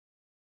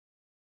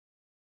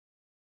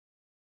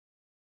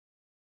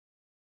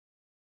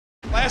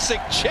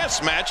Classic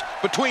chess match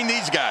between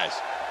these guys.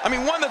 I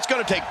mean, one that's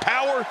going to take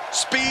power,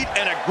 speed,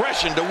 and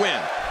aggression to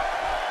win.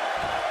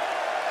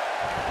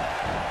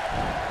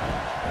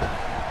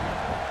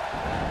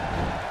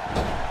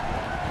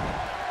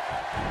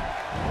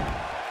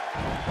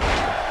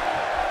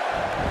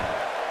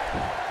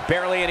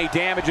 Barely any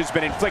damage has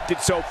been inflicted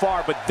so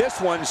far, but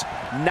this one's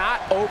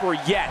not over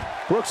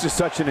yet. Brooks is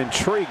such an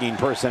intriguing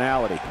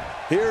personality.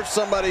 Here's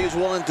somebody who's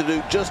willing to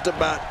do just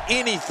about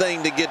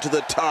anything to get to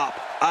the top.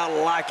 I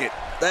like it.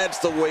 That's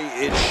the way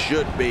it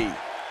should be.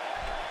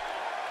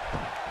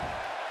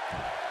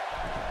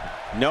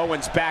 No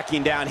one's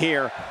backing down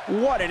here.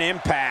 What an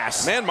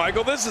impasse. Man,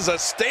 Michael, this is a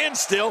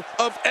standstill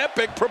of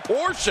epic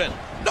proportion.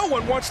 No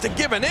one wants to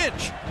give an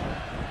inch.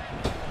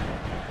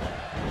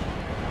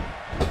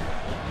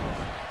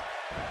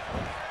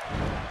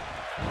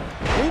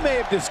 We may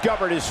have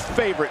discovered his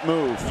favorite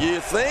move. You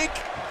think?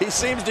 He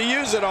seems to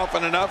use it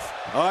often enough.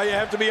 Oh, you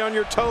have to be on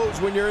your toes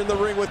when you're in the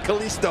ring with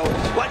Kalisto.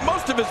 Like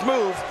most of his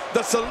moves,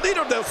 the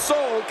Salito del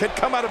Sol can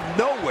come out of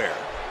nowhere.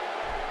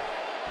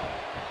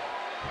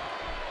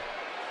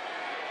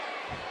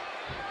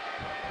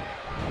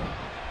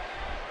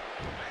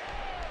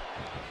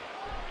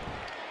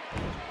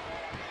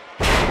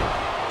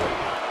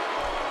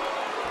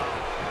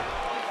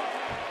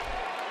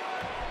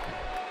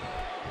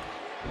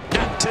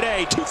 Not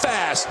today, too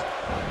fast.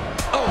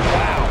 Oh,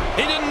 wow.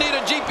 He didn't need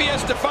a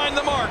GPS to find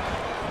the mark.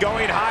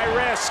 Going high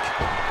risk.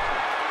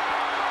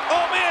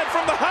 Oh, man,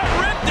 from the high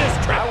red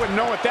district. I wouldn't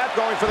know what that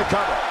going for the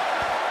cover.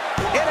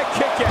 And a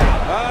kick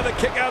out. The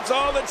kick out's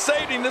all that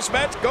saved him. This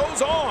match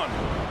goes on.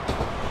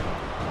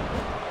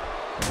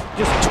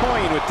 Just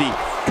toying with the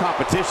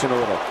competition a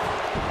little.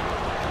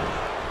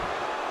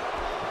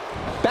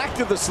 Back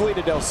to the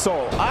Salito del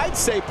Sol. I'd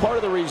say part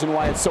of the reason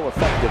why it's so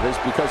effective is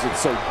because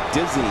it's so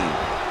dizzying.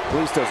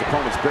 Kalisto's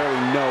opponents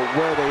barely know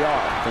where they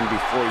are. And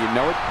before you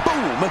know it,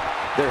 boom,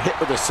 they're hit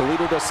with a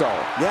Salito del Sol.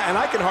 Yeah, and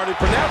I can hardly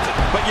pronounce it.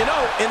 But you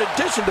know, in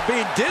addition to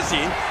being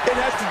dizzying, it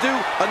has to do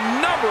a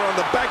number on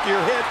the back of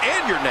your head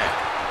and your neck.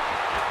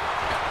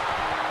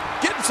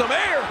 Getting some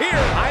air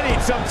here. I need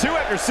some too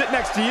after sitting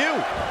next to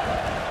you.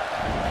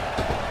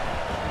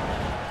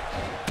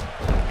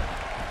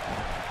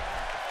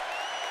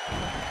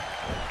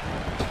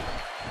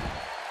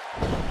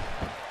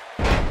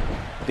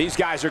 These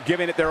guys are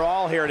giving it their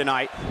all here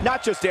tonight,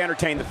 not just to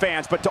entertain the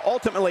fans, but to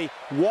ultimately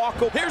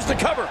walk away. Here's the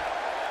cover.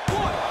 1,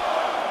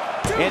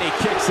 2. And he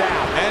kicks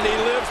out. And he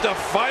lives to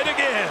fight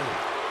again.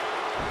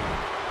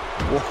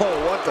 Whoa,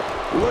 what the?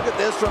 Look at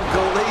this from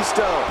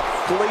Kalisto.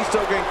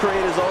 Kalisto can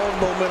create his own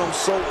momentum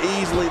so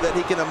easily that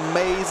he can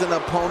amaze an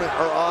opponent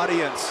or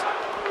audience.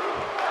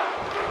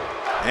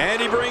 And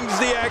he brings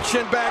the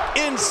action back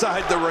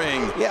inside the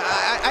ring. Yeah,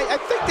 I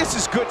think this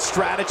is good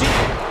strategy.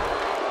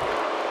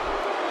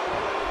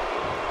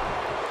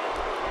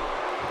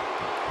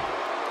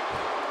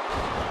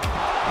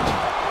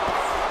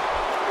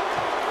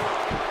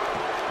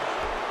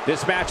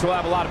 This match will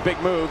have a lot of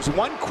big moves.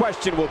 One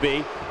question will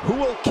be, who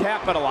will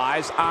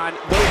capitalize on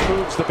those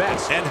moves the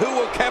best? And who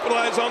will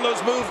capitalize on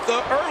those moves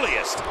the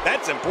earliest?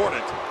 That's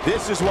important.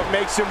 This is what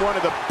makes him one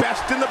of the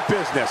best in the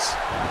business.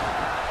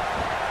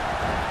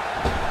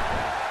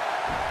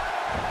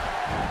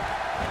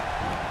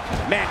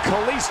 Man,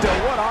 Kalisto,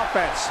 what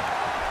offense.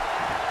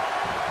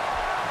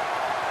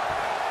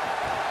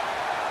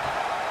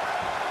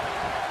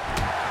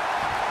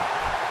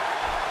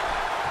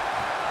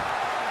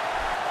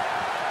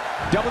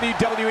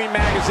 WWE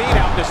Magazine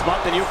out this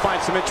month, and you'll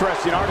find some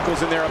interesting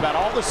articles in there about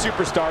all the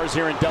superstars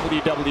here in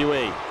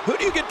WWE. Who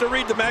do you get to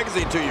read the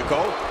magazine to you,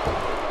 Cole?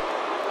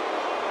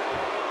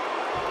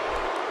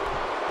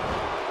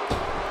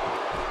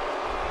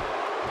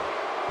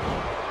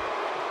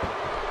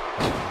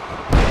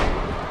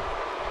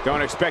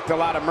 Don't expect a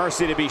lot of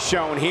mercy to be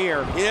shown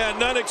here. Yeah,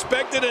 none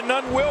expected and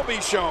none will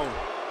be shown.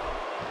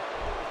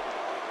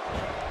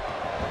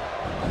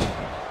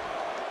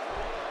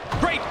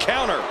 Great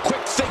counter. Quick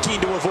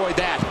thinking to avoid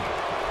that.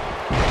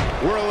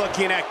 We're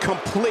looking at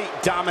complete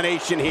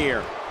domination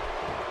here.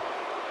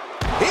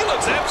 He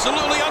looks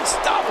absolutely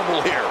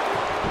unstoppable here.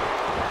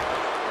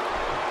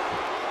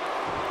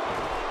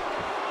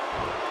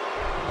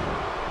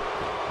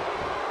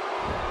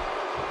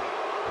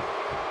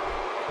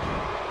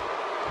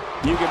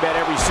 You can bet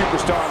every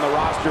superstar on the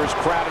roster is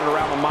crowded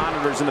around the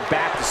monitors in the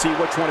back to see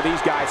which one of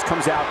these guys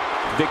comes out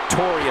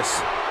victorious.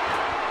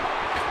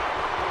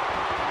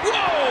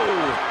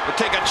 Whoa! We'll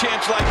take a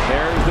chance like...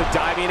 There's the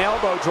diving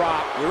elbow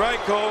drop. You're right,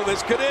 Cole.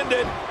 This could end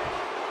it.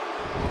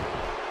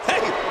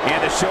 Hey! And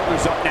the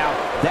shoulder's up now.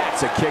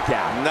 That's a kick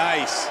out.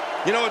 Nice.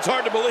 You know, it's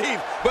hard to believe,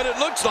 but it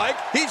looks like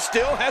he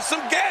still has some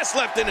gas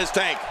left in his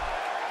tank.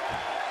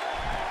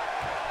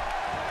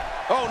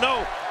 Oh,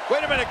 no.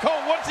 Wait a minute,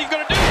 Cole. What's he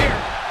going to do here?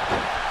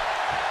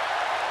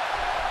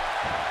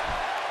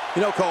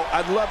 You know, Cole,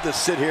 I'd love to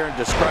sit here and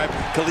describe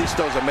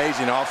Kalisto's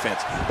amazing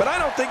offense, but I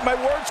don't think my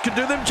words could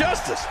do them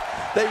justice.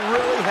 They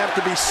really have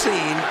to be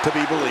seen to be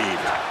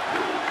believed.